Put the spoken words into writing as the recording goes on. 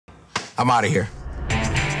I'm out of here.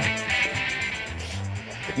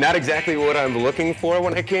 Not exactly what I'm looking for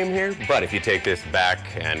when I came here, but if you take this back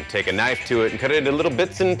and take a knife to it and cut it into little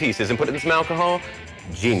bits and pieces and put it in some alcohol,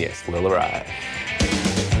 genius will arrive.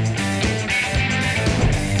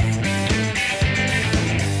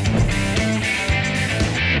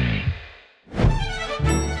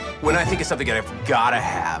 When I think of something that I've got to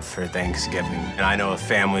have for Thanksgiving, and I know a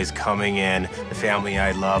family's coming in, the family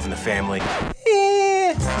I love and the family,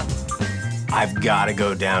 I've got to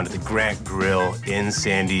go down to the Grant Grill in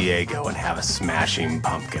San Diego and have a Smashing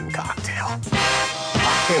Pumpkin cocktail.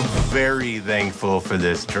 I am very thankful for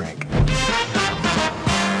this drink.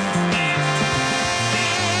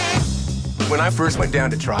 When I first went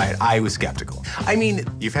down to try it, I was skeptical. I mean,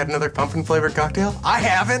 you've had another pumpkin-flavored cocktail? I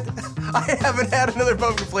haven't. I haven't had another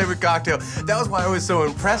pumpkin-flavored cocktail. That was why I was so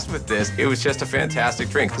impressed with this. It was just a fantastic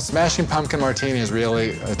drink. The Smashing Pumpkin Martini is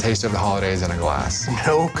really a taste of the holidays in a glass.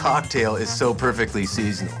 No cocktail is so perfectly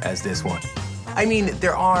seasonal as this one. I mean,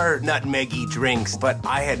 there are nutmeggy drinks, but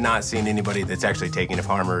I had not seen anybody that's actually taking a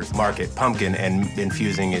farmer's market pumpkin and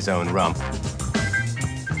infusing his own rum.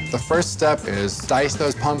 The first step is dice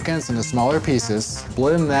those pumpkins into smaller pieces,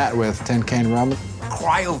 blend that with tin can rum.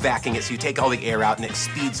 Cryovacuuming it so you take all the air out and it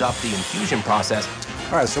speeds up the infusion process.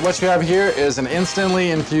 All right, so what you have here is an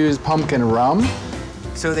instantly infused pumpkin rum.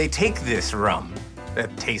 So they take this rum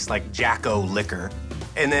that tastes like Jacko liquor,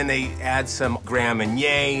 and then they add some Grand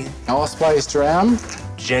Marnier, Allspice dram,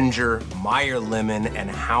 ginger, Meyer lemon,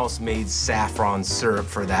 and house-made saffron syrup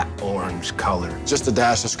for that orange color. just a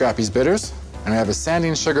dash of Scrappy's bitters. And we have a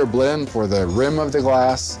sanding sugar blend for the rim of the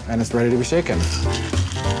glass, and it's ready to be shaken.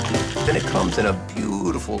 Then it comes in a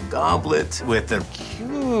beautiful goblet with the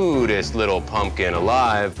cutest little pumpkin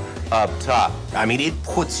alive up top. I mean, it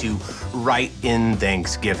puts you right in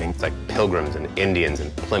Thanksgiving. It's like Pilgrims and Indians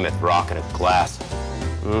and Plymouth Rock in a glass.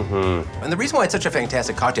 And the reason why it's such a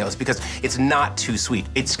fantastic cocktail is because it's not too sweet.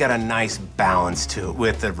 It's got a nice balance to it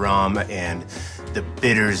with the rum and the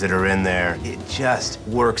bitters that are in there. It just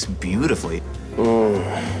works beautifully.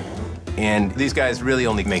 And these guys really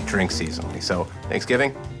only make drinks seasonally, so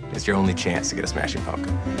Thanksgiving is your only chance to get a Smashing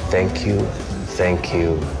Pumpkin. Thank you, thank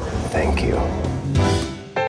you, thank you.